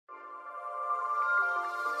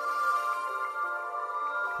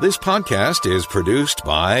This podcast is produced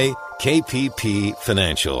by KPP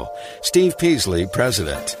Financial. Steve Peasley,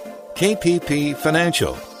 President. KPP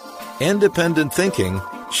Financial. Independent thinking,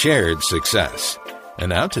 shared success. And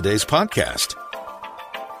now today's podcast.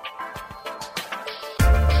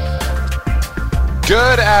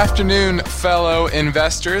 Good afternoon, fellow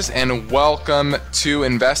investors, and welcome to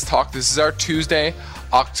Invest Talk. This is our Tuesday,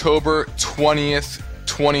 October 20th,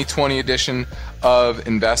 2020 edition of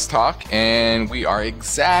Invest Talk, and we are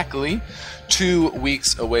exactly 2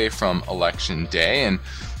 weeks away from Election Day. And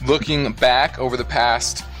looking back over the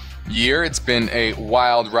past year, it's been a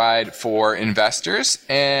wild ride for investors,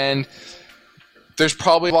 and there's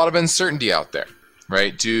probably a lot of uncertainty out there,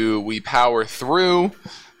 right? Do we power through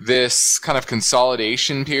this kind of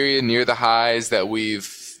consolidation period near the highs that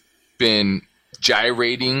we've been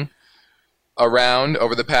gyrating around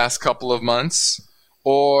over the past couple of months?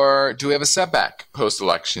 Or do we have a setback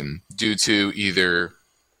post-election due to either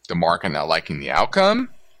the market not liking the outcome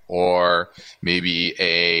or maybe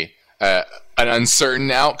an uncertain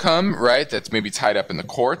outcome, right? That's maybe tied up in the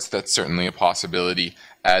courts. That's certainly a possibility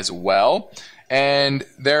as well. And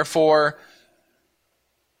therefore,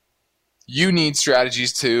 you need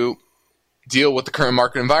strategies to deal with the current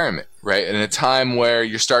market environment, right? In a time where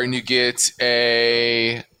you're starting to get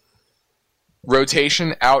a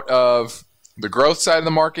rotation out of the growth side of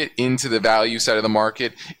the market into the value side of the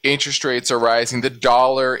market. Interest rates are rising. The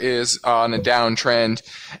dollar is on a downtrend.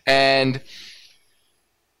 And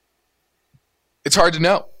it's hard to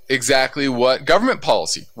know exactly what government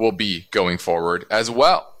policy will be going forward as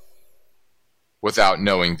well without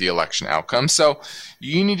knowing the election outcome. So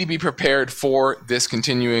you need to be prepared for this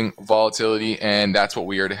continuing volatility, and that's what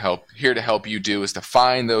we are here to help you do, is to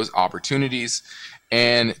find those opportunities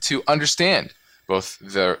and to understand both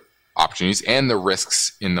the opportunities and the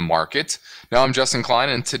risks in the market. Now, I'm Justin Klein,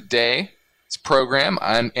 and today's program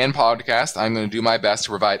and podcast, I'm going to do my best to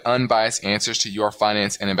provide unbiased answers to your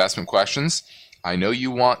finance and investment questions. I know you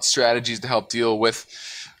want strategies to help deal with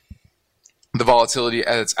the volatility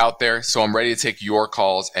that's out there, so I'm ready to take your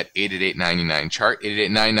calls at 888-99-CHART,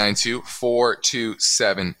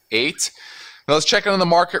 888-992-4278. Now, let's check in on the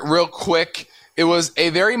market real quick. It was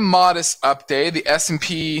a very modest up day. The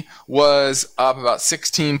S&P was up about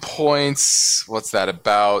 16 points. What's that,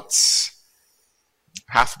 about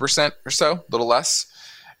 0.5% or so, a little less.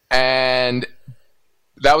 And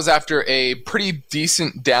that was after a pretty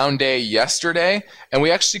decent down day yesterday. And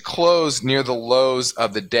we actually closed near the lows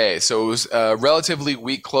of the day. So it was a relatively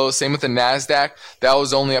weak close. Same with the NASDAQ. That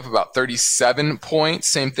was only up about 37 points.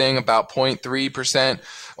 Same thing, about 0.3%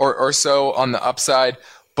 or so on the upside.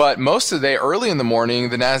 But most of the day, early in the morning,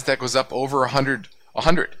 the NASDAQ was up over 100.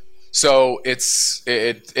 So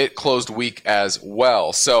it closed weak as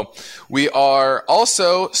well. So we are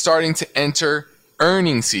also starting to enter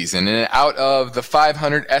earnings season. And out of the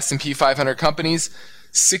 500 S&P 500 companies,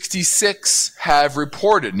 66 have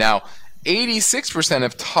reported. Now, 86%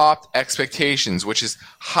 have topped expectations, which is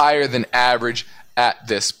higher than average at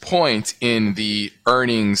this point in the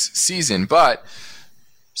earnings season. But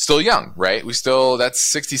still young, right? That's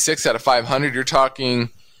 66 out of 500. You're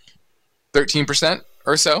talking 13%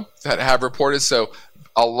 or so that have reported. So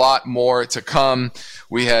a lot more to come.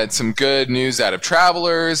 We had some good news out of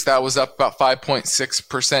Travelers. That was up about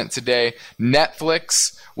 5.6% today.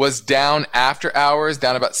 Netflix was down after hours,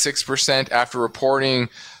 down about 6% after reporting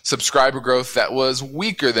subscriber growth that was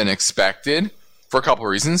weaker than expected for a couple of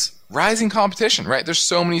reasons. Rising competition, right? There's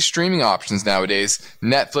so many streaming options nowadays.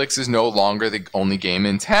 Netflix is no longer the only game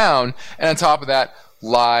in town. And on top of that,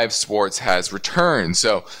 live sports has returned.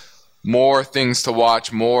 So more things to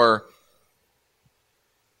watch, more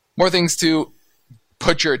things to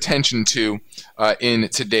put your attention to in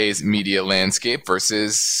today's media landscape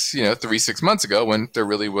versus 3-6 months ago when there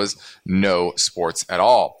really was no sports at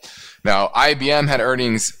all. Now, IBM had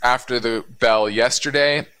earnings after the bell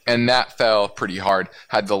yesterday, and that fell pretty hard.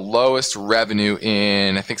 Had the lowest revenue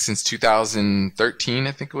in, I think, since 2013,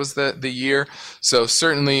 I think it was the year. So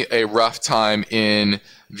certainly a rough time in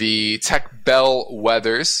the tech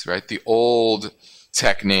bellwethers, right? The old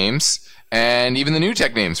tech names. And even the new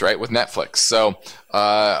tech names, right, with Netflix. So,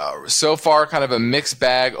 so far, kind of a mixed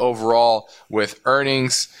bag overall with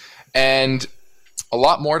earnings, and a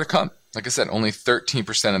lot more to come. Like I said, only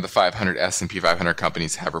 13% of the 500 S&P 500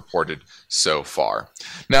 companies have reported so far.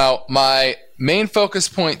 Now, my main focus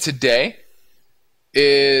point today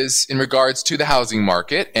is in regards to the housing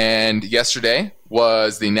market. And yesterday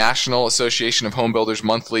was the National Association of Home Builders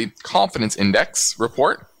Monthly Confidence Index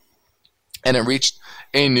report, and it reached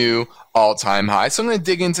a new all-time high. So I'm going to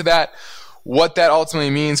dig into that, what that ultimately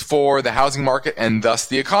means for the housing market and thus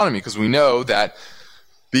the economy, because we know that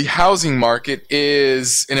the housing market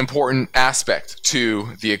is an important aspect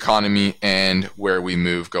to the economy and where we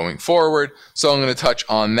move going forward. So I'm going to touch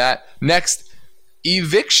on that. Next,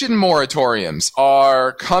 eviction moratoriums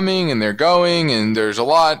are coming and they're going, and there's a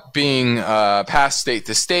lot being passed state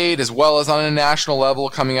to state as well as on a national level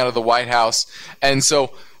coming out of the White House. And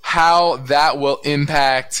so how that will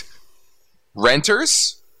impact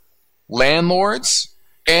renters, landlords,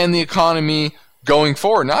 and the economy going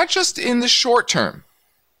forward, not just in the short term,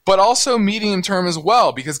 but also medium term as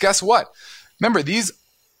well. Because guess what? Remember, these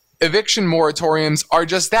eviction moratoriums are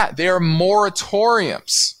just that. They are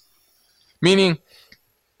moratoriums, meaning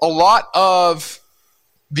a lot of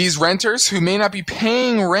these renters who may not be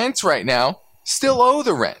paying rent right now still owe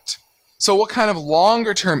the rent. So what kind of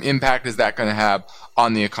longer term impact is that going to have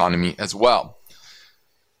on the economy as well?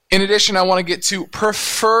 In addition, I want to get to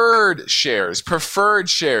preferred shares. Preferred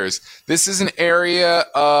shares. This is an area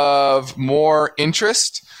of more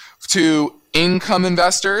interest to income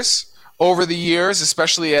investors over the years,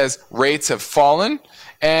 especially as rates have fallen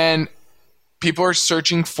and people are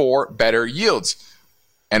searching for better yields.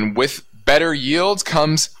 And with better yields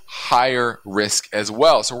comes higher risk as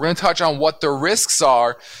well. So we're going to touch on what the risks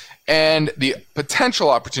are and the potential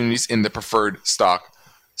opportunities in the preferred stock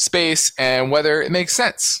space and whether it makes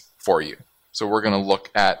sense for you. So we're going to look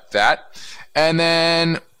at that. And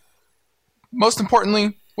then most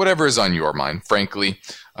importantly, whatever is on your mind, frankly.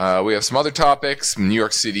 We have some other topics, New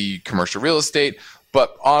York City commercial real estate,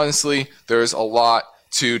 but honestly, there's a lot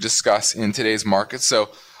to discuss in today's market. So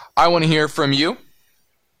I want to hear from you.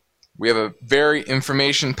 We have a very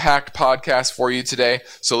information-packed podcast for you today.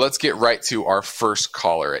 So let's get right to our first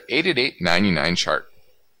caller at 888-99-CHART.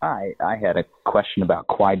 Hi, I had a question about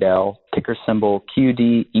Quidel, ticker symbol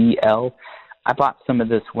QDEL. I bought some of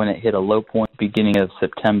this when it hit a low point beginning of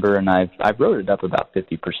September, and I've wrote it up about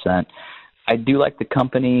 50%. I do like the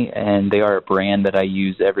company, and they are a brand that I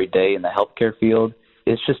use every day in the healthcare field.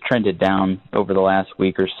 It's just trended down over the last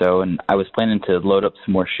week or so, and I was planning to load up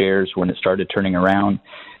some more shares when it started turning around.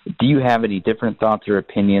 Do you have any different thoughts or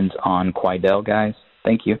opinions on Quidel, guys?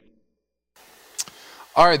 Thank you.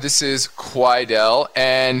 All right, this is Quidel,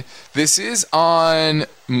 and this is on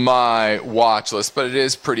my watch list, but it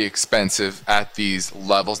is pretty expensive at these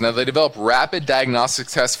levels. Now, they develop rapid diagnostic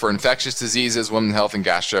tests for infectious diseases, women's health, and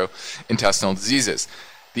gastrointestinal diseases.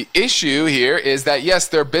 The issue here is that, yes,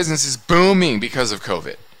 their business is booming because of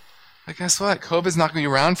COVID. But guess what? COVID's not going to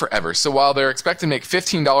be around forever. So while they're expected to make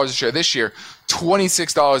 $15 a share this year,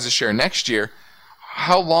 $26 a share next year,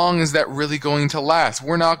 how long is that really going to last?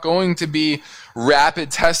 We're not going to be rapid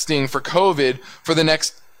testing for COVID for the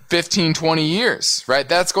next 15, 20 years, right?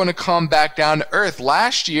 That's going to come back down to earth.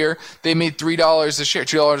 Last year, they made $3 a share,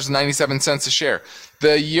 $2.97 a share.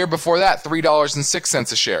 The year before that,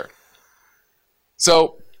 $3.06 a share.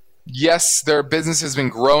 So, yes, their business has been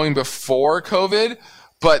growing before COVID,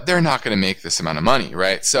 but they're not going to make this amount of money,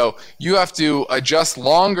 right? So you have to adjust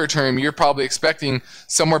longer term. You're probably expecting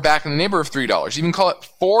somewhere back in the neighborhood of $3. Even call it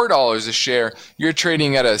 $4 a share. You're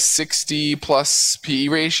trading at a 60 plus PE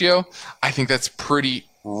ratio. I think that's pretty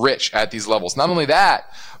rich at these levels. Not only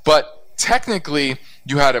that, but technically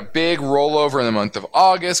you had a big rollover in the month of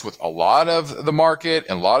August with a lot of the market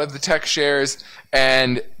and a lot of the tech shares,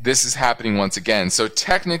 and this is happening once again. So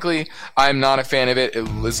technically, I'm not a fan of it. It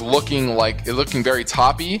is looking very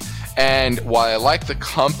toppy, and while I like the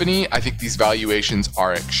company, I think these valuations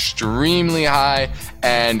are extremely high,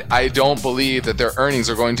 and I don't believe that their earnings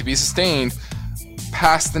are going to be sustained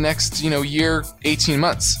past the next, year, 18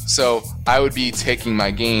 months. So I would be taking my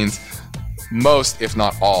gains, most, if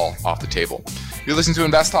not all, off the table. You're listening to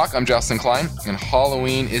Invest Talk. I'm Justin Klein, and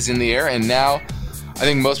Halloween is in the air. And now, I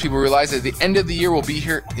think most people realize that the end of the year will be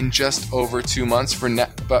here in just over 2 months.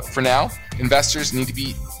 But for now, investors need to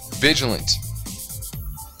be vigilant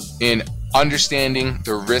in understanding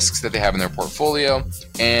the risks that they have in their portfolio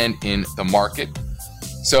and in the market.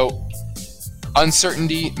 So,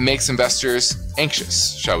 uncertainty makes investors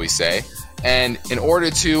anxious, shall we say. And in order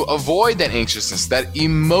to avoid that anxiousness, that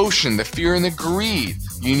emotion, the fear and the greed,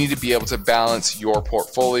 you need to be able to balance your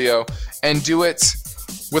portfolio and do it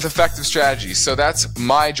with effective strategies. So that's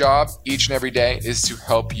my job each and every day, is to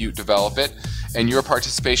help you develop it. And your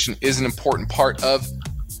participation is an important part of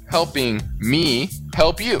helping me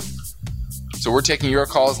help you. So we're taking your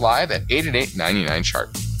calls live at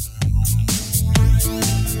 888-99-CHART.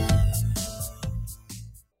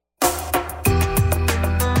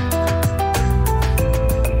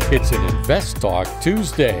 It's an Invest Talk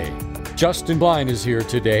Tuesday. Justin Klein is here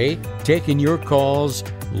today, taking your calls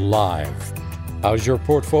live. How's your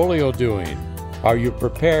portfolio doing? Are you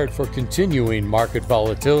prepared for continuing market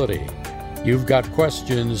volatility? You've got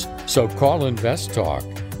questions, so call Invest Talk,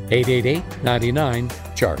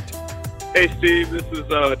 888-99-CHART. Hey, Steve, this is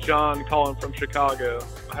John calling from Chicago.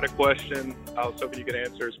 I had a question I was hoping you could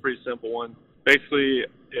answer. It's a pretty simple one. Basically,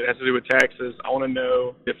 it has to do with taxes. I want to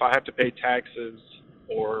know if I have to pay taxes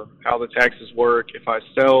or how the taxes work if I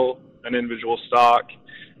sell an individual stock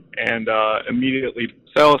and immediately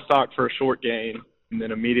sell a stock for a short gain and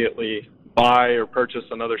then immediately buy or purchase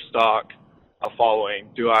another stock following.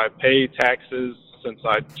 Do I pay taxes since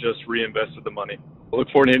I just reinvested the money? I look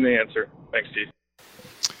forward to hearing the answer. Thanks, Steve.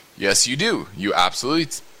 Yes, you do. You absolutely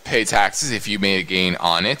pay taxes if you made a gain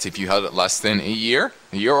on it. If you held it less than a year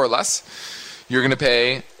or less, you're going to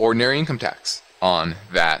pay ordinary income tax on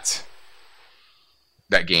that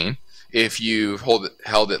gain. If you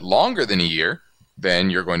held it longer than a year,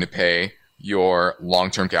 then you're going to pay your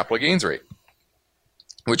long-term capital gains rate,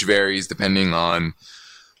 which varies depending on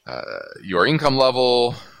your income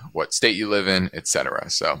level, what state you live in, etc.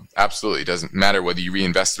 So absolutely, it doesn't matter whether you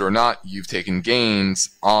reinvested or not, you've taken gains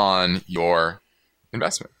on your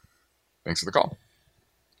investment. Thanks for the call.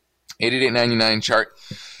 888-99-CHART,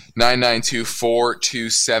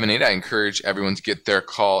 992-4278. I encourage everyone to get their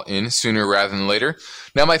call in sooner rather than later.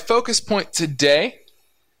 Now, my focus point today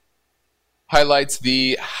highlights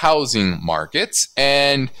the housing markets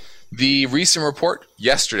and the recent report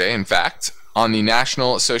yesterday, in fact, on the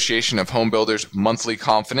National Association of Home Builders Monthly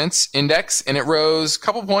Confidence Index, and it rose a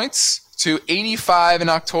couple points to 85 in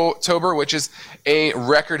October, which is a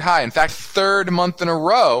record high. In fact, third month in a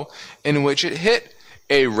row in which it hit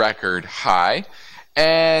a record high,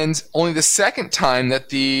 and only the second time that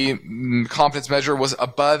the confidence measure was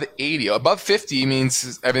above 80. Above 50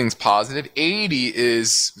 means everything's positive. 80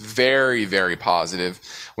 is very, very positive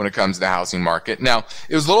when it comes to the housing market. Now,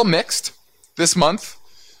 it was a little mixed this month.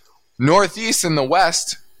 Northeast and the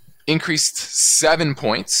West increased 7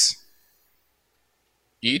 points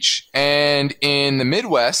each, and in the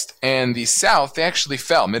Midwest and the South, they actually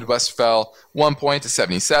fell. Midwest fell 1 point to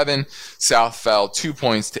 77, South fell 2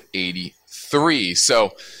 points to 83.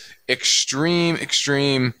 So extreme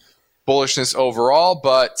bullishness overall,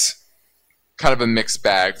 but kind of a mixed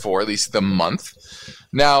bag for at least the month.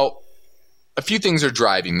 Now, a few things are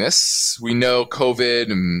driving this. We know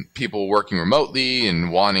COVID and people working remotely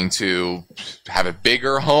and wanting to have a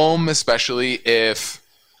bigger home, especially if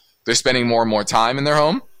they're spending more and more time in their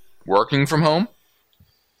home, working from home.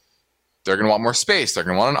 They're going to want more space. They're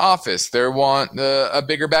going to want an office. They want a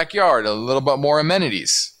bigger backyard, a little bit more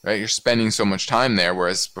amenities, right? You're spending so much time there,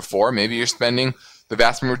 whereas before, maybe you're spending the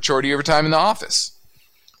vast majority of your time in the office.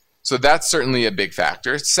 So that's certainly a big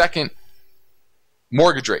factor. Second,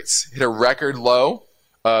 mortgage rates hit a record low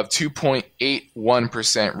of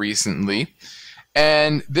 2.81% recently,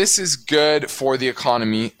 and this is good for the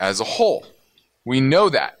economy as a whole. We know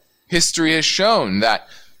that. History has shown that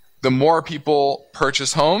the more people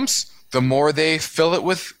purchase homes, the more they fill it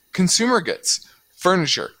with consumer goods,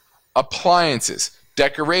 furniture, appliances,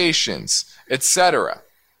 decorations, etc.,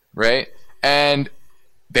 right? And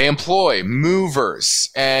they employ movers,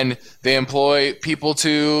 and they employ people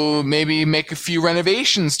to maybe make a few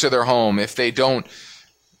renovations to their home if they don't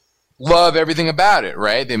love everything about it,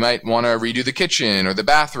 right? They might want to redo the kitchen or the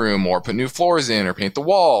bathroom or put new floors in or paint the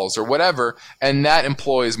walls or whatever, and that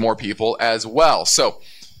employs more people as well. So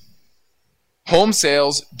home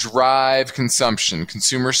sales drive consumption,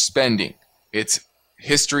 consumer spending.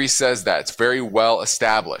 History says that. It's very well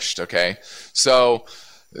established, okay? So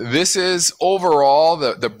this is overall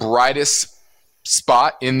the brightest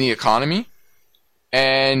spot in the economy,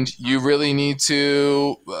 and you really need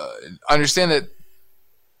to understand that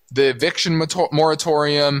the eviction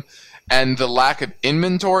moratorium and the lack of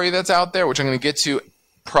inventory that's out there, which I'm going to get to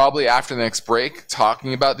probably after the next break,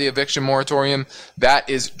 talking about the eviction moratorium, that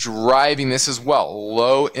is driving this as well.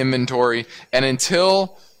 Low inventory, and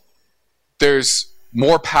until there's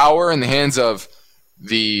more power in the hands of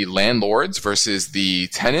the landlords versus the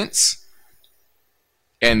tenants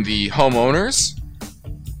and the homeowners,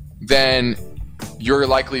 then you're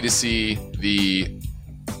likely to see the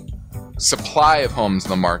supply of homes in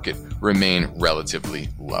the market remain relatively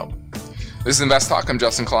low. This is Invest Talk. I'm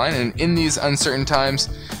Justin Klein, and in these uncertain times,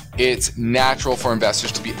 it's natural for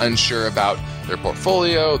investors to be unsure about their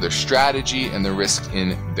portfolio, their strategy, and the risk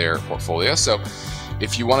in their portfolio. So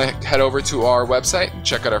if you want to head over to our website and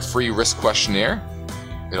check out our free risk questionnaire,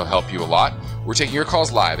 it'll help you a lot. We're taking your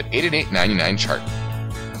calls live at 888-99-CHART.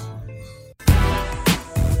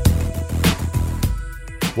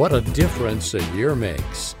 What a difference a year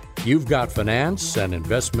makes. You've got finance and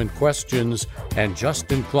investment questions, and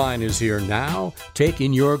Justin Klein is here now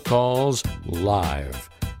taking your calls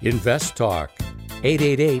live. Invest Talk,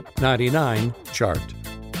 888-99-CHART.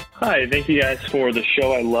 Hi, thank you guys for the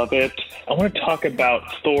show. I love it. I want to talk about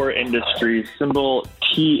Thor Industries, symbol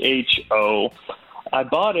THO. I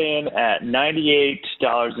bought in at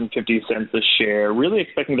 $98.50 a share, really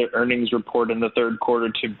expecting their earnings report in the third quarter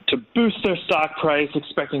to boost their stock price,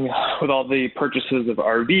 expecting with all the purchases of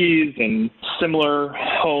RVs and similar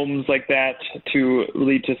homes like that to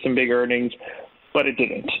lead to some big earnings, but it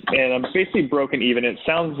didn't. And I'm basically broken even. It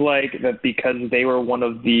sounds like that because they were one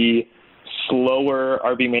of the slower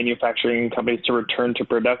RV manufacturing companies to return to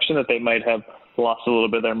production, that they might have lost a little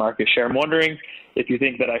bit of their market share. I'm wondering if you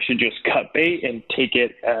think that I should just cut bait and take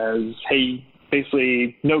it as, hey,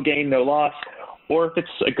 basically no gain, no loss, or if it's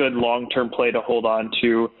a good long-term play to hold on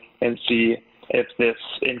to and see if this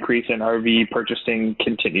increase in RV purchasing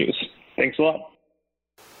continues. Thanks a lot.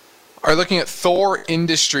 All right, looking at Thor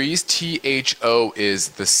Industries, THO is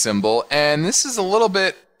the symbol, and this is a little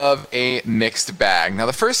bit of a mixed bag. Now,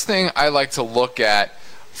 the first thing I like to look at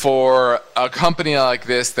for a company like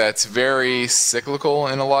this that's very cyclical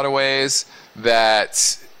in a lot of ways,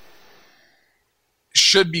 that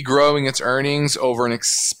should be growing its earnings over an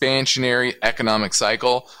expansionary economic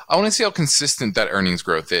cycle, I want to see how consistent that earnings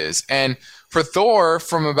growth is. And for Thor,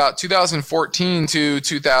 from about 2014 to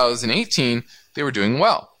 2018, they were doing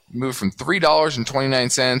well. Moved from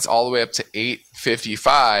 $3.29 all the way up to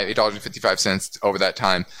 $8.55 over that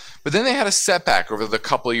time. But then they had a setback over the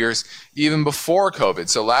couple of years, even before COVID.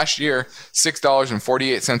 So last year,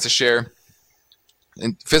 $6.48 a share.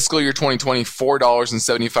 In fiscal year 2020,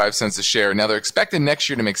 $4.75 a share. Now they're expected next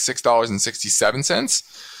year to make $6.67.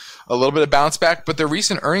 A little bit of bounce back, but their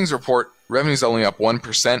recent earnings report, revenue's only up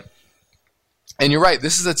 1%. And you're right,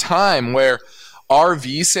 this is a time where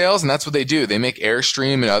RV sales, and that's what they do. They make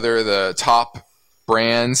Airstream and other the top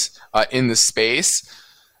brands in the space.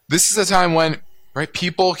 This is a time when, right,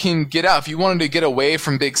 people can get out. If you wanted to get away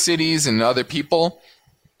from big cities and other people,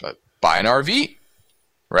 buy an RV,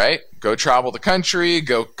 right? Go travel the country,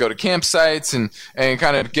 go to campsites and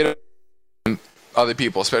kind of get other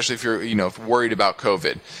people, especially if you're worried about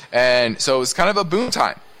COVID. And so it's kind of a boom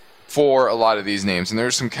time for a lot of these names. And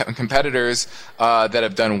there's some competitors that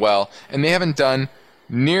have done well, and they haven't done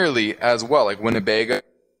nearly as well. Like Winnebago, for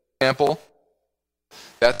example,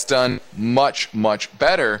 that's done much, much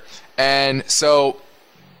better. And so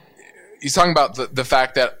he's talking about the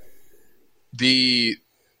fact that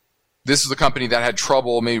this is a company that had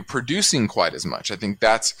trouble maybe producing quite as much. I think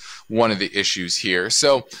that's one of the issues here.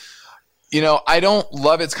 So I don't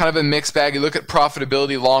love it. It's kind of a mixed bag. You look at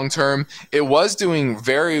profitability long term, it was doing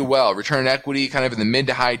very well. Return on equity kind of in the mid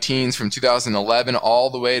to high teens from 2011 all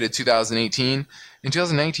the way to 2018. In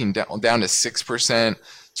 2019, down to 6%,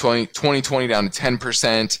 2020 down to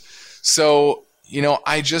 10%. So,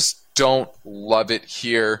 I just don't love it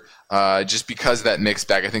here just because of that mixed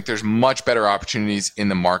bag. I think there's much better opportunities in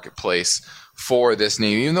the marketplace for this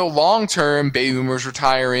name. Even though long-term, baby boomers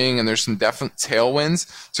retiring and there's some definite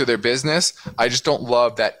tailwinds to their business, I just don't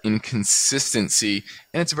love that inconsistency,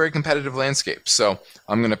 and it's a very competitive landscape. So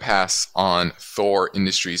I'm going to pass on Thor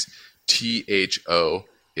Industries. THO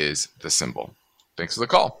is the symbol. Thanks for the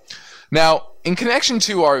call. Now, in connection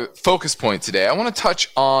to our focus point today, I want to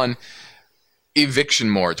touch on eviction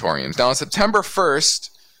moratoriums. Now, on September 1st,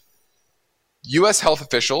 U.S. health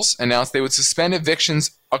officials announced they would suspend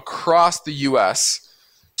evictions across the U.S.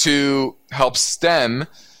 to help stem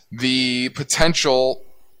the potential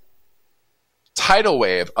tidal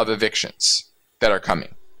wave of evictions that are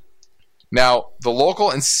coming. Now, the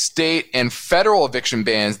local and state and federal eviction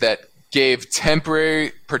bans that gave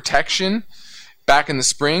temporary protection back in the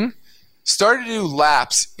spring started to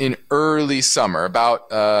lapse in early summer, about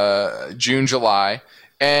June, July,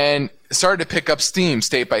 and started to pick up steam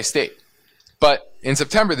state by state. But in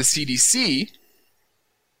September, the CDC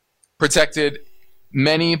protected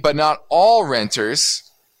many, but not all renters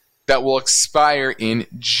that will expire in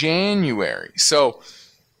January. So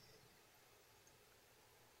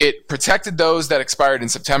it protected those that expired in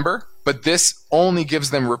September, but this only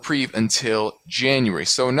gives them reprieve until January.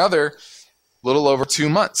 So another little over 2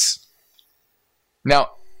 months.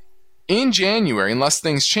 Now, in January, unless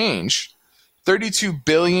things change, $32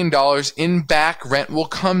 billion in back rent will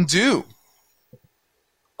come due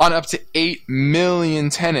on up to 8 million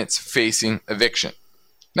tenants facing eviction.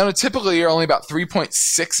 Now, in a typical year, only about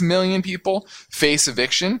 3.6 million people face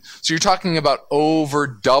eviction. So you're talking about over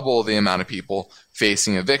double the amount of people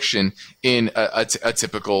facing eviction in a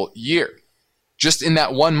typical year, just in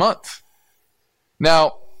that 1 month.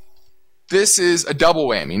 Now, this is a double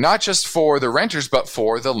whammy, not just for the renters, but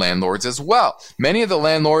for the landlords as well. Many of the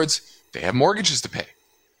landlords, they have mortgages to pay,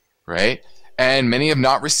 right? and many have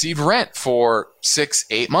not received rent for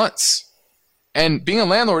 6-8 months. And being a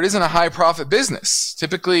landlord isn't a high profit business.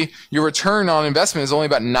 Typically, your return on investment is only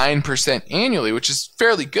about 9% annually, which is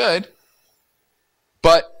fairly good,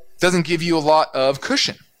 but doesn't give you a lot of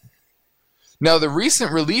cushion. Now, the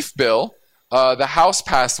recent relief bill, the House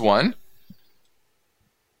passed one,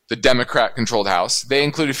 the Democrat-controlled House. They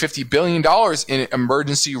included $50 billion in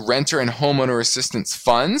emergency renter and homeowner assistance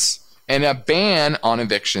funds and a ban on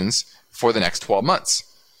evictions for the next 12 months.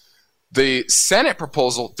 The Senate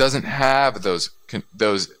proposal doesn't have those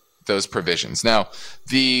provisions. Now,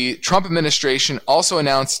 the Trump administration also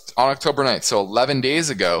announced on October 9th, so 11 days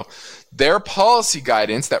ago, their policy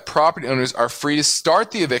guidance that property owners are free to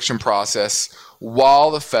start the eviction process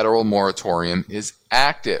while the federal moratorium is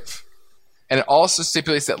active. And it also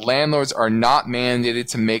stipulates that landlords are not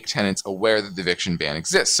mandated to make tenants aware that the eviction ban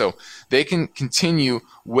exists. So they can continue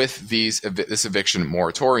with this eviction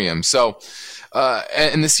moratorium. So,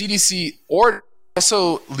 and the CDC order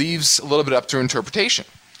also leaves a little bit up to interpretation.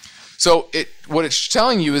 So what it's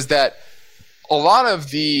telling you is that a lot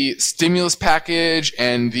of the stimulus package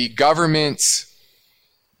and the government's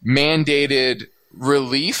mandated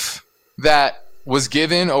relief that was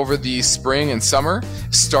given over the spring and summer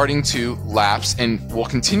starting to lapse and will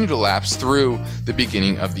continue to lapse through the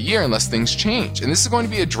beginning of the year unless things change. And this is going to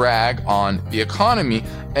be a drag on the economy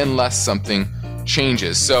unless something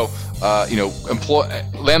changes. So,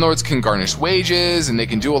 landlords can garnish wages and they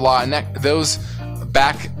can do a lot, and those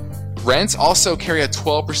back rents also carry a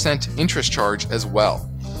 12% interest charge as well.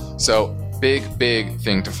 So, big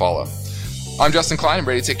thing to follow. I'm Justin Klein. I'm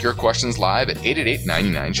ready to take your questions live at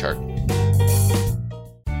 888-99-CHART.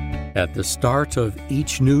 At the start of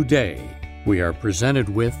each new day, we are presented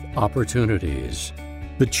with opportunities.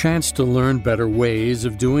 The chance to learn better ways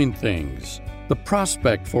of doing things. The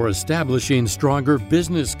prospect for establishing stronger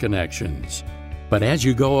business connections. But as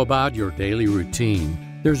you go about your daily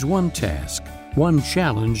routine, there's one task, one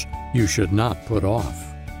challenge you should not put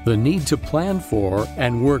off. The need to plan for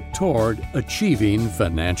and work toward achieving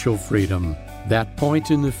financial freedom. That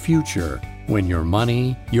point in the future when your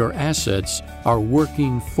money, your assets are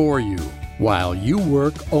working for you, while you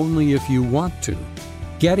work only if you want to.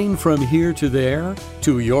 Getting from here to there,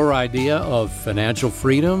 to your idea of financial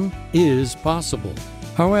freedom, is possible.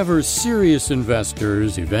 However, serious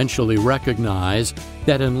investors eventually recognize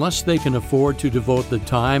that unless they can afford to devote the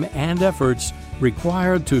time and efforts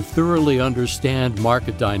required to thoroughly understand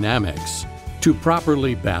market dynamics, to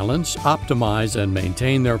properly balance, optimize, and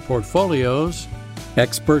maintain their portfolios,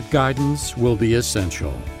 expert guidance will be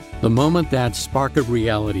essential. The moment that spark of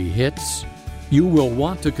reality hits, you will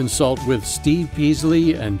want to consult with Steve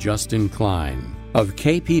Peasley and Justin Klein of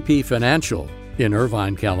KPP Financial in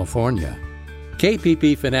Irvine, California.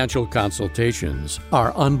 KPP Financial consultations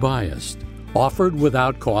are unbiased, offered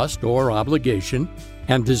without cost or obligation,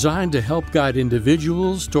 and designed to help guide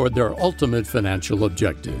individuals toward their ultimate financial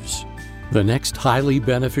objectives. The next highly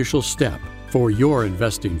beneficial step for your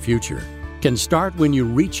investing future can start when you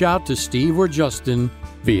reach out to Steve or Justin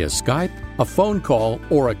via Skype, a phone call,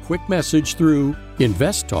 or a quick message through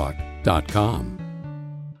investtalk.com.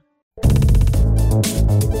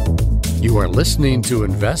 You are listening to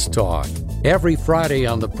Invest Talk. Every Friday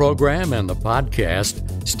on the program and the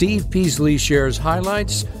podcast, Steve Peasley shares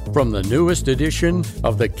highlights from the newest edition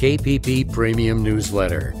of the KPP Premium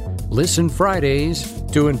Newsletter. Listen Fridays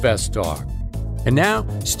to Invest Talk. And now,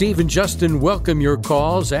 Steve and Justin welcome your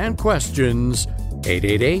calls and questions.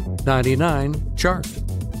 888-99-CHART.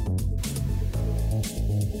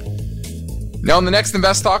 Now, in the next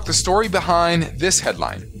Invest Talk, the story behind this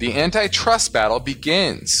headline. The antitrust battle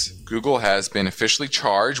begins. Google has been officially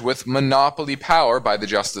charged with monopoly power by the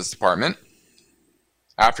Justice Department.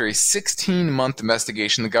 After a 16-month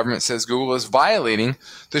investigation, the government says Google is violating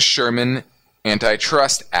the Sherman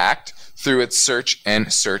Antitrust Act through its search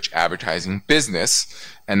and search advertising business.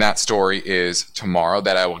 And that story is tomorrow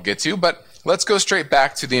that I will get to. But let's go straight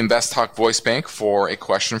back to the Invest Talk voice bank for a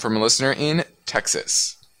question from a listener in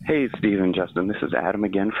Texas. Hey, Steve and Justin. This is Adam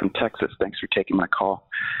again from Texas. Thanks for taking my call.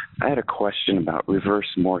 I had a question about reverse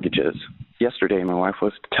mortgages. Yesterday, my wife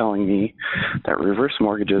was telling me that reverse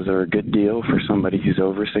mortgages are a good deal for somebody who's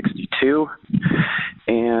over 62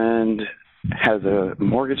 and has a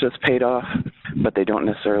mortgage that's paid off, but they don't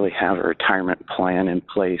necessarily have a retirement plan in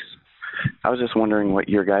place. I was just wondering what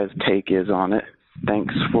your guys' take is on it.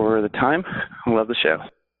 Thanks for the time. Love the show.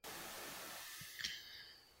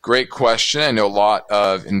 Great question. I know a lot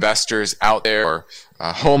of investors out there or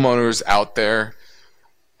homeowners out there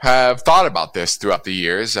have thought about this throughout the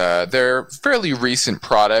years. They're fairly recent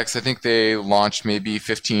products. I think they launched maybe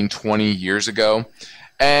 15, 20 years ago.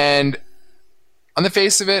 And on the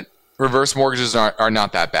face of it, reverse mortgages are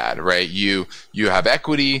not that bad, right? You have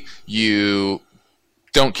equity, you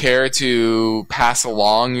don't care to pass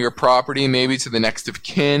along your property maybe to the next of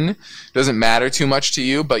kin. Doesn't matter too much to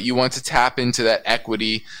you, but you want to tap into that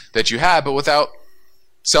equity that you have, but without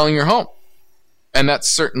selling your home. And that's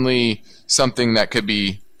certainly something that could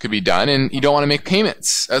be done. And you don't want to make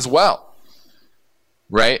payments as well,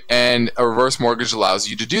 right? And a reverse mortgage allows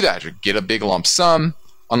you to do that. You get a big lump sum,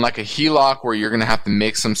 unlike a HELOC where you're going to have to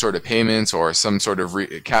make some sort of payments, or some sort of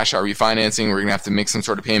cash out refinancing where you're going to have to make some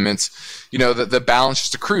sort of payments. You know, the balance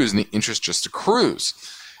just accrues and the interest just accrues.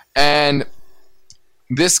 And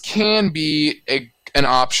this can be an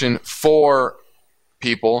option for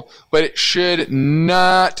people, but it should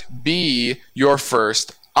not be your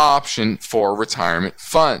first option for retirement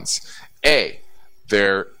funds.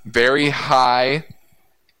 They're very high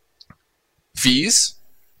fees.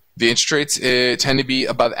 The interest rates tend to be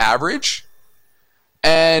above average.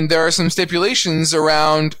 And there are some stipulations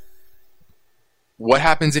around what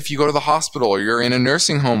happens if you go to the hospital or you're in a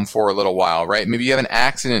nursing home for a little while, right? Maybe you have an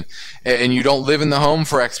accident and you don't live in the home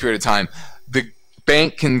for X period of time. The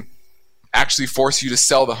bank can actually force you to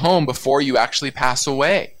sell the home before you actually pass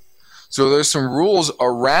away. So there's some rules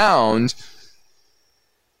around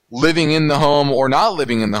living in the home or not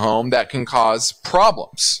living in the home that can cause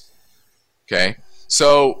problems. Okay?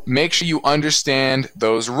 So make sure you understand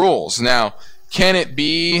those rules. Now, can it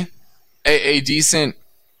be a decent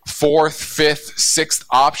fourth, fifth, sixth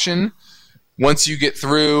option once you get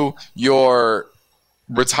through your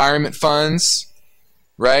retirement funds,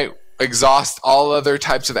 right? Exhaust all other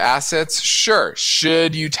types of assets? Sure.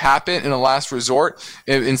 Should you tap it in a last resort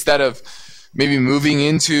instead of maybe moving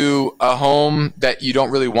into a home that you don't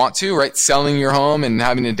really want to, right? Selling your home and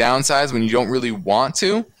having to downsize when you don't really want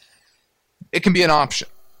to? It can be an option,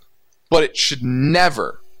 but it should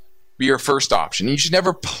never be your first option. You should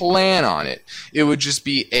never plan on it. It would just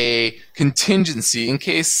be a contingency in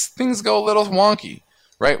case things go a little wonky,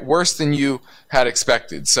 right? Worse than you had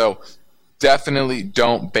expected. So definitely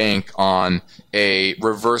don't bank on a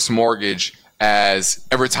reverse mortgage as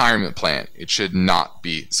a retirement plan. It should not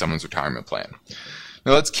be someone's retirement plan.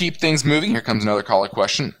 Now let's keep things moving. Here comes another caller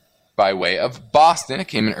question by way of Boston. It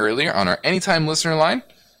came in earlier on our Anytime Listener line.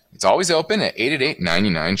 It's always open at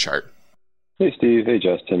 888-99-CHART. Hey, Steve. Hey,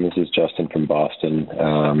 Justin. This is Justin from Boston.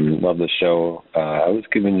 Love the show. I was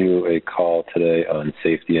giving you a call today on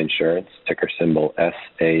safety insurance, ticker symbol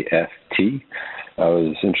SAFT. I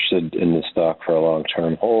was interested in the stock for a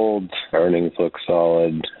long-term hold. Earnings look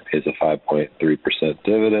solid. Pays a 5.3%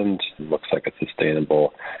 dividend. Looks like it's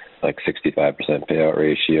sustainable, like 65% payout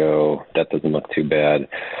ratio. That doesn't look too bad.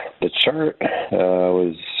 The chart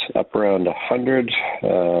was up around 100 a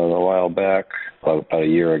while back, about a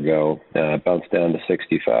year ago. Bounced down to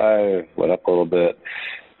 65, went up a little bit.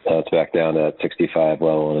 It's back down to that 65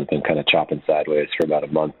 level and has been kind of chopping sideways for about a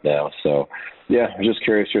month now. So, yeah, I'm just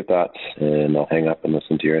curious your thoughts, and I'll hang up and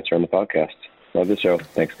listen to your answer on the podcast. Love the show.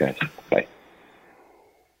 Thanks, guys. Bye.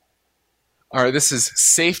 All right, this is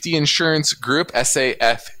Safety Insurance Group,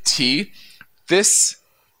 SAFT. This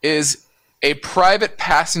is a private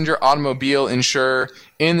passenger automobile insurer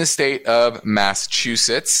in the state of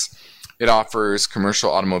Massachusetts. It offers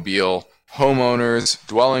commercial automobile, homeowners,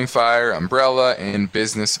 dwelling fire, umbrella, and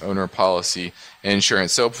business owner policy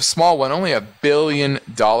insurance. So a small one, only $1 billion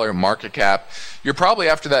market cap. You're probably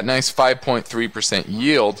after that nice 5.3%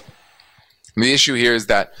 yield. The issue here is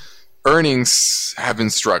that earnings have been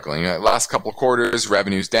struggling. Last couple of quarters,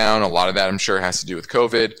 revenue's down. A lot of that, I'm sure, has to do with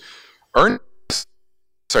COVID. I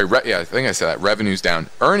think I said that. Revenue's down.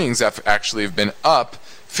 Earnings have actually been up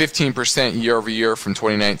 15% year over year from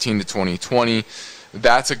 2019 to 2020.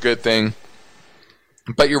 That's a good thing.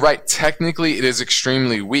 But you're right, technically it is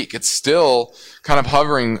extremely weak. It's still kind of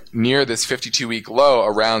hovering near this 52-week low,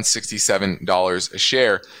 around $67 a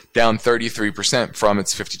share, down 33% from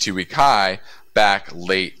its 52-week high back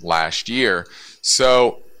late last year.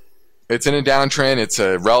 So it's in a downtrend. It's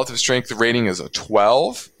a relative strength rating is a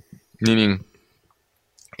 12, meaning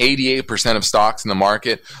 88% of stocks in the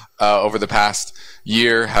market over the past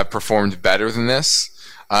year have performed better than this.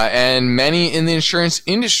 And many in the insurance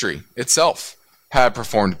industry itself have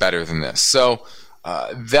performed better than this. So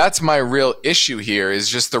that's my real issue here, is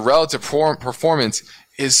just the relative performance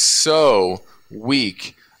is so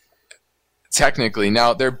weak technically.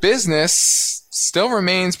 Now, their business still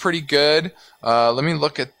remains pretty good. Let me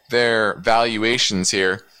look at their valuations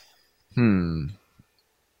here.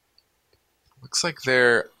 Looks like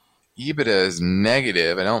their EBITDA is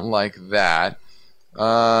negative. I don't like that.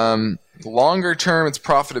 Longer term, its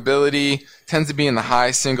profitability tends to be in the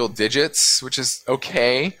high single digits, which is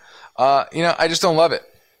okay. I just don't love it.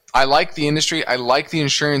 I like the industry. I like the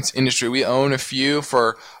insurance industry. We own a few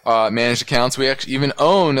for managed accounts. We actually even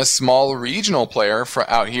own a small regional player for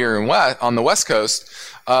out here on the West Coast,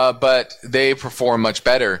 but they perform much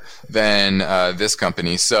better than this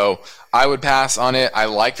company. So I would pass on it. I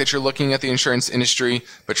like that you're looking at the insurance industry,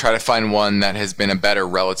 but try to find one that has been a better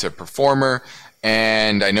relative performer.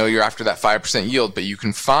 And I know you're after that 5% yield, but you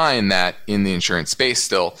can find that in the insurance space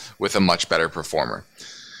still with a much better performer.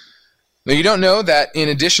 Now, you don't know that in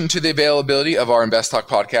addition to the availability of our Invest Talk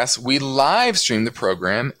podcast, we live stream the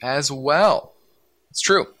program as well. It's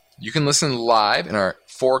true. You can listen live in our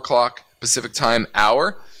 4 o'clock Pacific time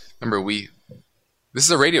hour. Remember, this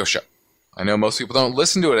is a radio show. I know most people don't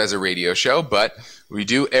listen to it as a radio show, but we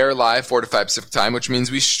do air live 4 to 5 Pacific time, which means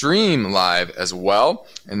we stream live as well,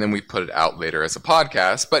 and then we put it out later as a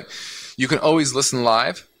podcast. But you can always listen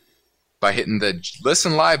live by hitting the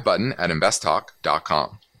Listen Live button at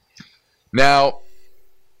investtalk.com. Now,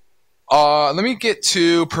 let me get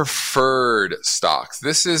to preferred stocks.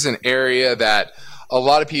 This is an area that a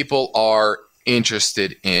lot of people are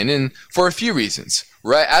interested in, and for a few reasons.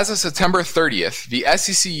 Right, as of September 30th, the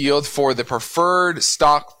SEC yield for the preferred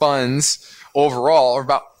stock funds overall are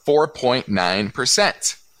about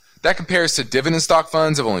 4.9%. That compares to dividend stock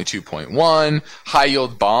funds of only 2.1, high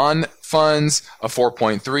yield bond funds of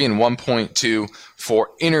 4.3, and 1.2 for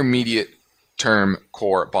intermediate term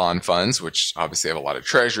core bond funds, which obviously have a lot of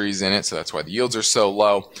treasuries in it, so that's why the yields are so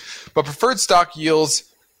low. But preferred stock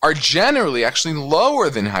yields are generally actually lower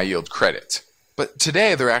than high yield credit. But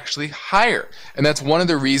today they're actually higher. And that's one of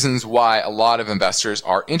the reasons why a lot of investors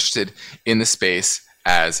are interested in the space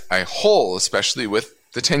as a whole, especially with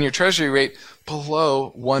the 10-year treasury rate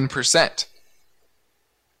below 1%.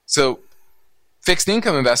 So fixed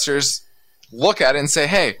income investors look at it and say,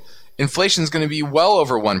 hey, inflation is going to be well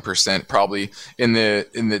over 1% probably in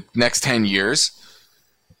the next 10 years.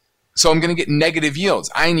 So I'm going to get negative yields.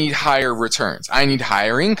 I need higher returns. I need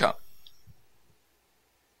higher income.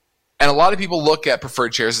 And a lot of people look at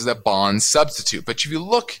preferred shares as a bond substitute. But if you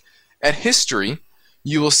look at history,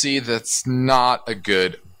 you will see that's not a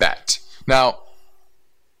good bet. Now,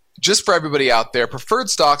 just for everybody out there, preferred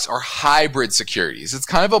stocks are hybrid securities. It's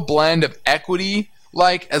kind of a blend of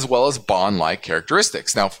equity-like as well as bond-like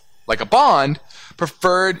characteristics. Now, like a bond,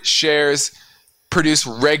 preferred shares produce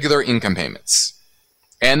regular income payments.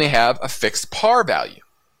 And they have a fixed par value.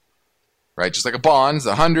 Right? Just like a bond is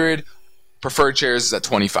 100, preferred shares is at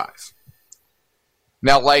 25.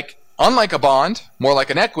 Now, unlike a bond, more like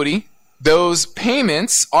an equity, those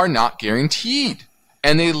payments are not guaranteed.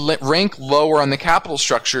 And they rank lower on the capital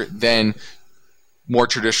structure than more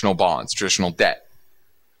traditional bonds, traditional debt.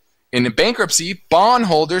 In a bankruptcy,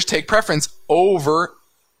 bondholders take preference over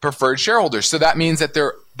preferred shareholders. So that means that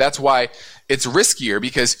that's why it's riskier,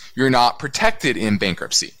 because you're not protected in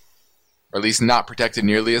bankruptcy, or at least not protected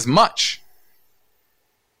nearly as much.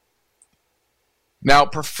 Now,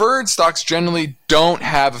 preferred stocks generally don't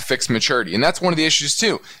have a fixed maturity, and that's one of the issues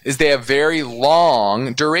too, is they have very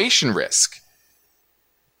long duration risk.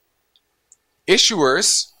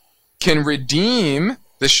 Issuers can redeem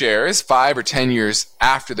the shares 5 or 10 years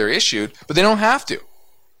after they're issued, but they don't have to.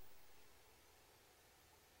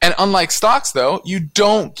 And unlike stocks, though, you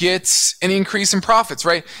don't get an increase in profits,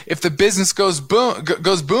 right? If the business goes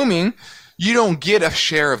booming, you don't get a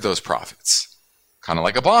share of those profits, kind of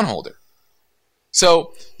like a bondholder.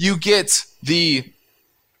 So you get the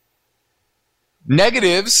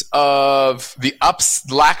negatives of the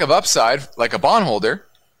lack of upside, like a bondholder,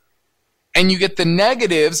 and you get the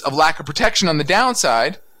negatives of lack of protection on the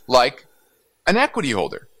downside, like an equity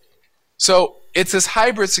holder. So it's this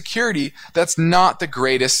hybrid security that's not the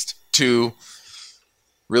greatest to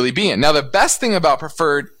really be in. Now, the best thing about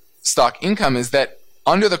preferred stock income is that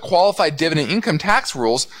under the qualified dividend income tax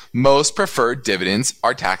rules, most preferred dividends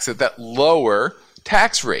are taxed at that lower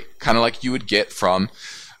tax rate, kind of like you would get from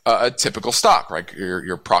a typical stock, like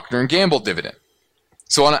your Procter & Gamble dividend.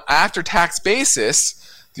 So on an after-tax basis,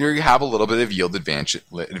 you have a little bit of yield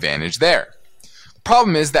advantage there. The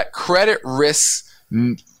problem is that credit risk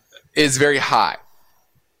is very high.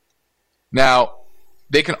 Now,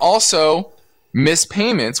 they can also miss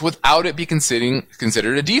payments without it be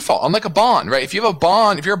considered a default. Unlike a bond, right? If you have a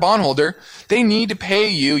bond, if you're a bondholder, they need to pay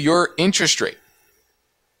you your interest rate.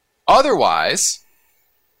 Otherwise,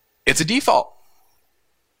 it's a default.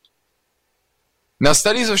 Now,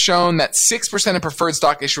 studies have shown that 6% of preferred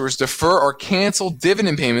stock issuers defer or cancel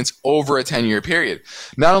dividend payments over a 10-year period.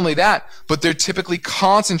 Not only that, but they're typically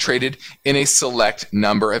concentrated in a select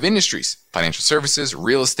number of industries. Financial services,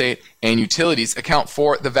 real estate, and utilities account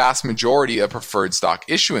for the vast majority of preferred stock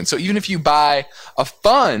issuance. So even if you buy a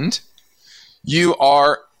fund, you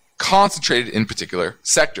are concentrated in particular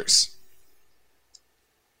sectors.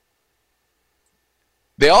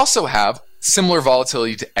 They also have similar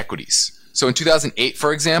volatility to equities. So in 2008,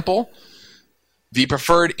 for example, the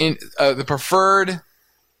preferred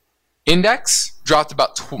index dropped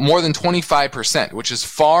about more than 25%, which is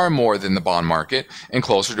far more than the bond market and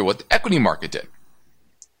closer to what the equity market did.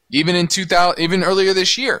 Even earlier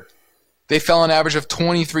this year, they fell an average of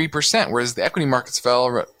 23%, whereas the equity markets fell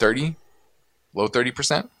around low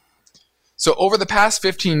 30%. So over the past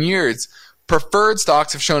 15 years, preferred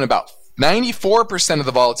stocks have shown about 94% of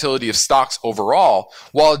the volatility of stocks overall,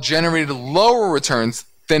 while generated lower returns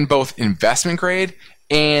than both investment grade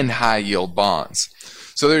and high yield bonds.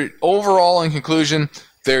 So they're overall, in conclusion,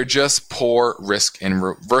 they're just poor risk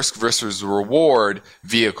versus reward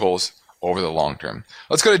vehicles over the long term.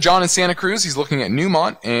 Let's go to John in Santa Cruz. He's looking at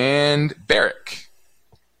Newmont and Barrick.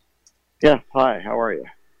 Yeah, hi, how are you?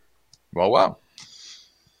 Well.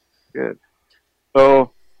 Good.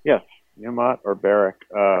 So, yes, Newmont or Barrick.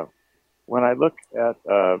 When I look at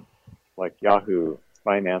like Yahoo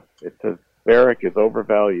Finance, it says Barrick is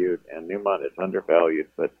overvalued and Newmont is undervalued,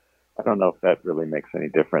 but I don't know if that really makes any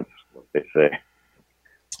difference what they say.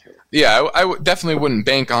 Yeah, I definitely wouldn't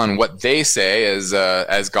bank on what they say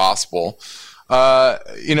as gospel.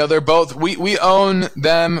 They're both. We own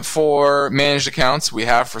them for managed accounts. We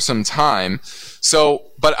have for some time. So,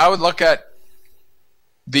 but I would look at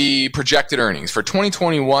the projected earnings. For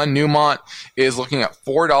 2021, Newmont is looking at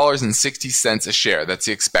 $4.60 a share. That's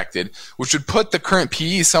the expected, which would put the current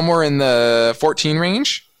PE somewhere in the 14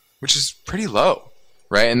 range, which is pretty low,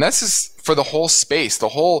 right? And this is for the whole space, the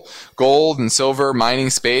whole gold and silver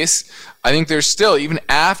mining space. I think there's still, even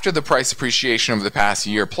after the price appreciation over the past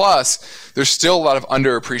year plus, there's still a lot of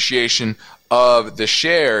underappreciation of the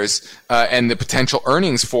shares and the potential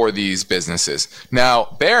earnings for these businesses.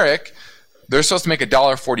 Now, Barrick, they're supposed to make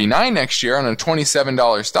 $1.49 next year on a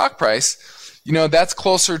 $27 stock price. That's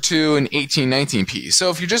closer to an 18-19 PE. So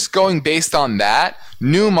if you're just going based on that,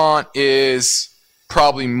 Newmont is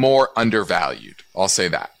probably more undervalued. I'll say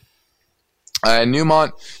that.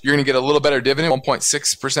 Newmont, you're going to get a little better dividend,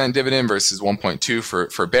 1.6% dividend versus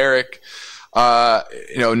 1.2 for Barrick.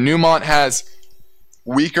 Newmont has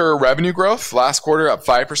weaker revenue growth. Last quarter up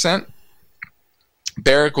 5%.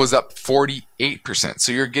 Barrick was up 48%.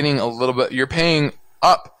 So you're getting a little bit, you're paying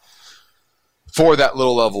up for that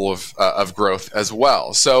little level of growth as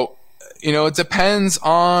well. So, it depends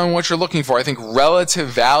on what you're looking for. I think relative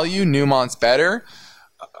value, Newmont's better.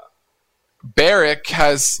 Barrick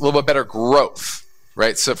has a little bit better growth,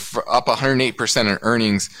 right? So up 108% in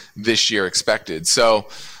earnings this year expected. So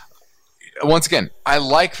once again, I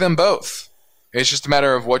like them both. It's just a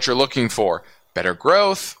matter of what you're looking for. Better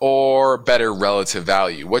growth or better relative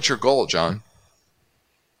value? What's your goal, John?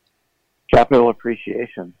 Capital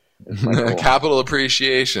appreciation. Capital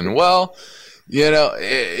appreciation. Well,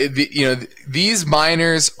 these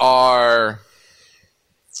miners are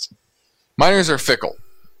fickle.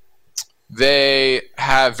 They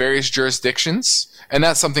have various jurisdictions, and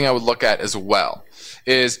that's something I would look at as well.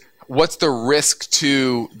 Is what's the risk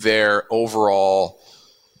to their overall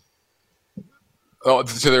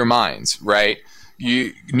to their mines, right?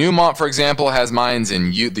 Newmont, for example, has mines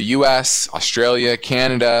in the U.S., Australia,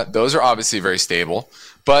 Canada. Those are obviously very stable,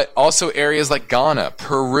 but also areas like Ghana,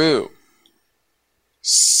 Peru,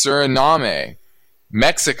 Suriname,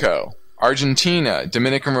 Mexico, Argentina,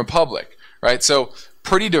 Dominican Republic, right? So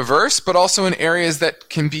pretty diverse, but also in areas that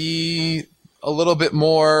can be a little bit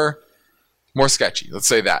more sketchy. Let's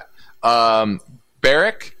say that.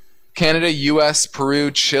 Barrick, Canada, U.S.,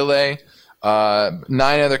 Peru, Chile, 9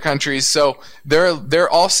 other countries. So they're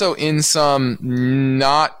also in some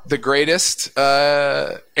not the greatest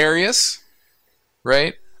areas,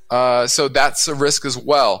 right? So that's a risk as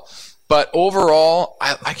well. But overall,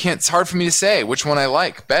 I can't. It's hard for me to say which one I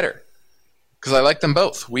like better because I like them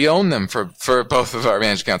both. We own them for both of our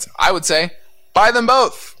managed accounts. I would say buy them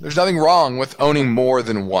both. There's nothing wrong with owning more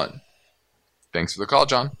than one. Thanks for the call,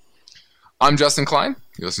 John. I'm Justin Klein.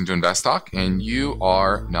 You listen to Invest Talk, and you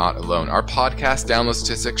are not alone. Our podcast download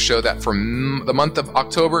statistics show that for the month of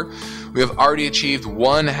October, we have already achieved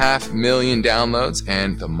 500,000 downloads,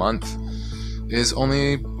 and the month is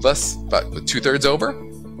only less, but 2/3 over.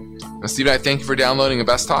 Now, Steve and I thank you for downloading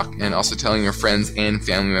InvestTalk and also telling your friends and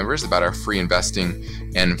family members about our free investing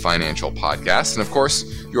and financial podcast. And of course,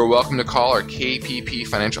 you're welcome to call our KPP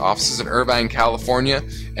financial offices in Irvine, California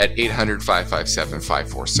at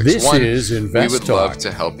 800-557-5461. This is InvestTalk. We would love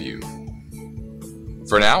to help you.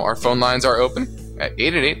 For now, our phone lines are open at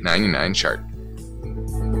 888-99-CHART.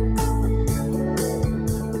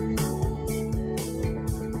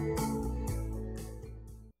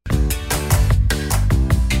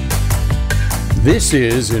 This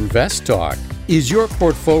is InvestTalk. Is your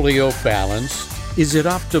portfolio balanced? Is it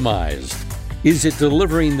optimized? Is it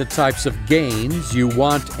delivering the types of gains you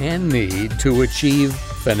want and need to achieve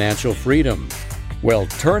financial freedom? Well,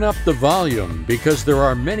 turn up the volume because there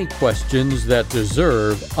are many questions that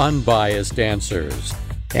deserve unbiased answers.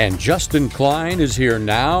 And Justin Klein is here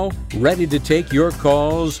now, ready to take your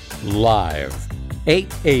calls live.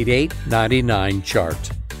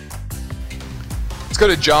 888-99-CHART. Let's go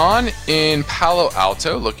to John in Palo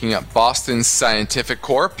Alto, looking at Boston Scientific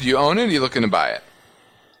Corp. Do you own it or are you looking to buy it?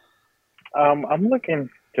 I'm looking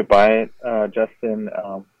to buy it, Justin.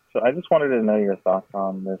 So I just wanted to know your thoughts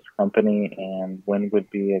on this company and when would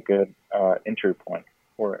be a good entry point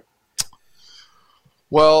for it.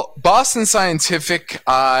 Well, Boston Scientific,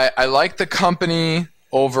 I like the company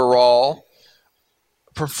overall.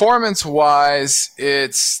 Performance-wise,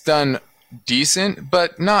 it's done decent,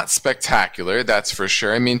 but not spectacular, that's for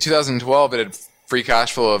sure. I mean, 2012, it had free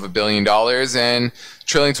cash flow of $1 billion, and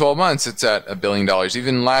trailing 12 months, it's at $1 billion.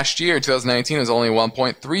 Even last year, 2019, it was only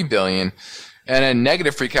 $1.3 billion, and a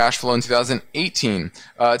negative free cash flow in 2018.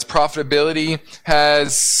 Its profitability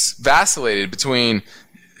has vacillated between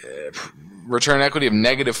return on equity of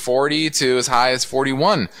negative 40 to as high as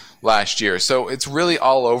 41 last year. So it's really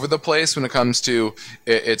all over the place when it comes to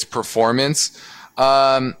its performance.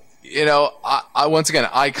 You know, I once again,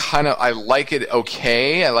 I like it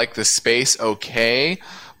okay. I like the space okay,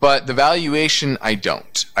 but the valuation, I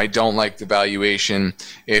don't. I don't like the valuation.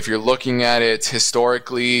 If you're looking at it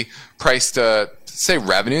historically, priced to, say,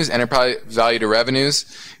 revenues, enterprise value to revenues,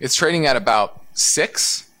 it's trading at about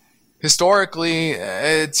 6. Historically,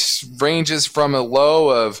 it ranges from a low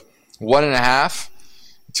of 1.5,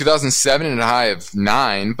 2007, and a high of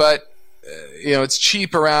 9, but you know, it's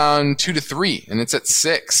cheap around 2 to 3, and it's at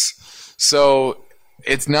 6. So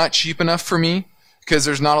it's not cheap enough for me because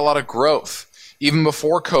there's not a lot of growth. Even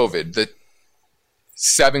before COVID, the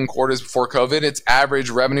 7 quarters before COVID, its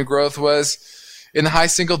average revenue growth was in the high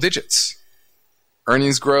single digits.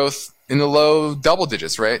 Earnings growth in the low double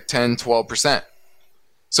digits, right? 10, 12%.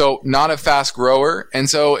 So not a fast grower. And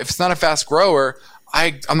so if it's not a fast grower,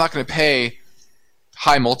 I'm not going to pay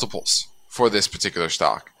high multiples for this particular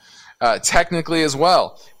stock. Technically as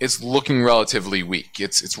well, it's looking relatively weak.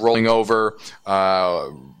 It's rolling over,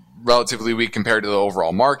 relatively weak compared to the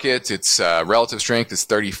overall market. Its relative strength is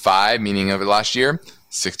 35, meaning over the last year,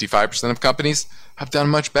 65% of companies have done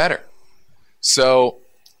much better. So,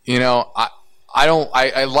 you know,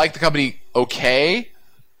 I like the company okay,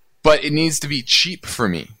 but it needs to be cheap for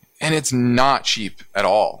me. And it's not cheap at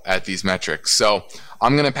all at these metrics. So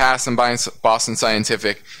I'm going to pass on buying Boston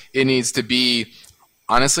Scientific. It needs to be,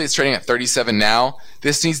 honestly, it's trading at 37 now.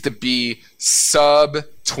 This needs to be sub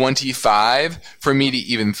 25 for me to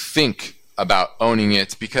even think about owning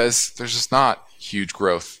it because there's just not huge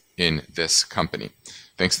growth in this company.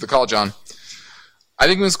 Thanks for the call, John. I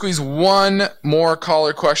think I'm going to squeeze one more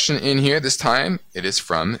caller question in here. This time it is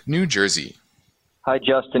from New Jersey. Hi,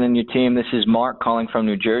 Justin and your team. This is Mark calling from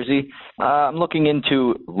New Jersey. I'm looking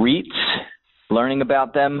into REITs, learning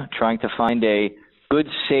about them, trying to find a good,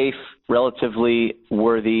 safe, relatively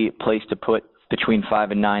worthy place to put between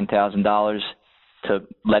 $5,000 and $9,000 to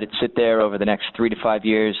let it sit there over the next 3 to 5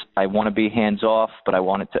 years. I want to be hands off, but I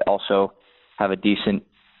want it to also have a decent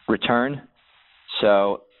return.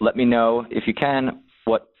 So let me know, if you can,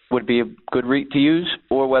 what would be a good REIT to use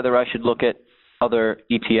or whether I should look at other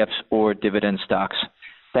ETFs or dividend stocks.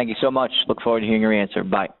 Thank you so much. Look forward to hearing your answer.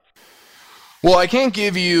 Bye. Well, I can't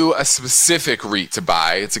give you a specific REIT to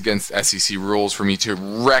buy. It's against SEC rules for me to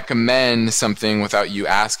recommend something without you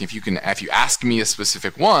asking. If you ask me a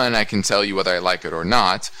specific one, I can tell you whether I like it or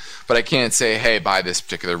not. But I can't say, hey, buy this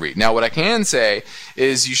particular REIT. Now, what I can say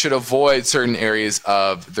is you should avoid certain areas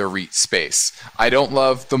of the REIT space. I don't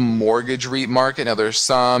love the mortgage REIT market. Now, there's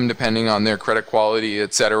some, depending on their credit quality,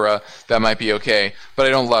 etc., that might be okay. But I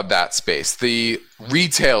don't love that space. The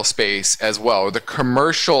retail space as well, or the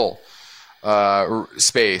commercial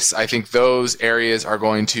space, I think those areas are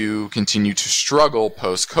going to continue to struggle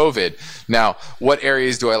post-COVID. Now, what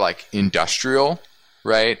areas do I like? Industrial,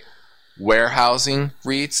 right? warehousing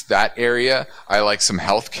REITs, that area. I like some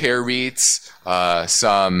healthcare REITs,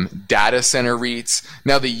 some data center REITs.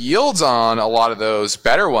 Now, the yields on a lot of those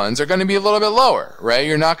better ones are going to be a little bit lower, right?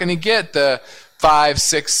 You're not going to get the 5,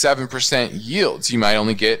 6, 7% yields. You might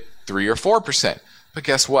only get 3 or 4%. But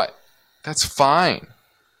guess what? That's fine.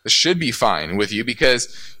 It should be fine with you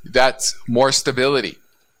because that's more stability,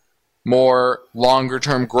 more longer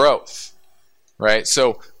term growth, right?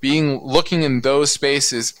 So looking in those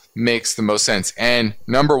spaces makes the most sense. And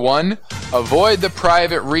number one, avoid the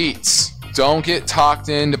private REITs. Don't get talked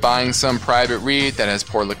into buying some private REIT that has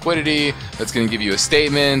poor liquidity, that's going to give you a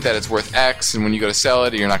statement that it's worth X, and when you go to sell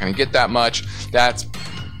it, you're not going to get that much. That's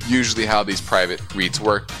usually how these private REITs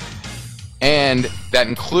work. And that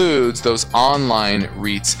includes those online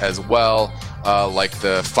REITs as well, like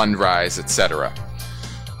the Fundrise, etc.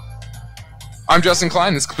 I'm Justin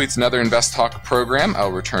Klein. This completes another Invest Talk program.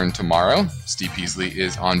 I'll return tomorrow. Steve Peasley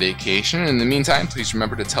is on vacation. In the meantime, please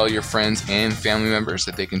remember to tell your friends and family members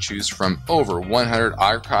that they can choose from over 100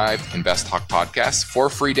 archived Invest Talk podcasts for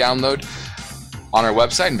free download on our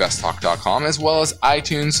website, investtalk.com, as well as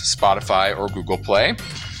iTunes, Spotify, or Google Play.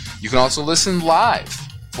 You can also listen live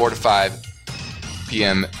 4 to 5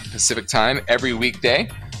 p.m. Pacific time every weekday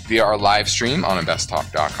via our live stream on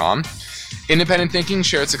investtalk.com. Independent thinking,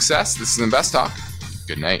 shared success. This is Invest Talk.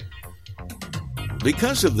 Good night.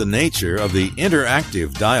 Because of the nature of the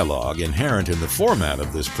interactive dialogue inherent in the format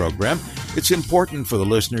of this program, it's important for the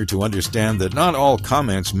listener to understand that not all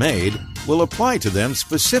comments made will apply to them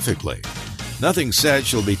specifically. Nothing said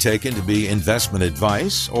shall be taken to be investment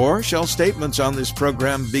advice, or shall statements on this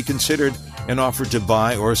program be considered an offer to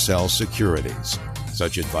buy or sell securities.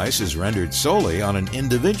 Such advice is rendered solely on an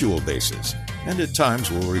individual basis, and at times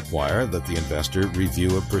will require that the investor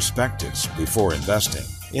review a prospectus before investing.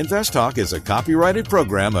 Invest Talk is a copyrighted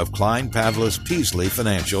program of Klein Pavlis Peasley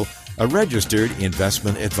Financial, a registered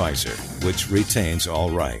investment advisor, which retains all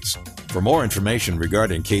rights. For more information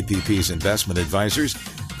regarding KPP's investment advisors,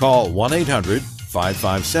 call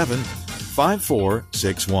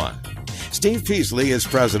 1-800-557-5461. Steve Peasley is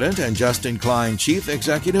President and Justin Klein Chief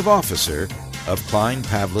Executive Officer of Klein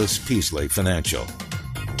Pavlis Peasley Financial.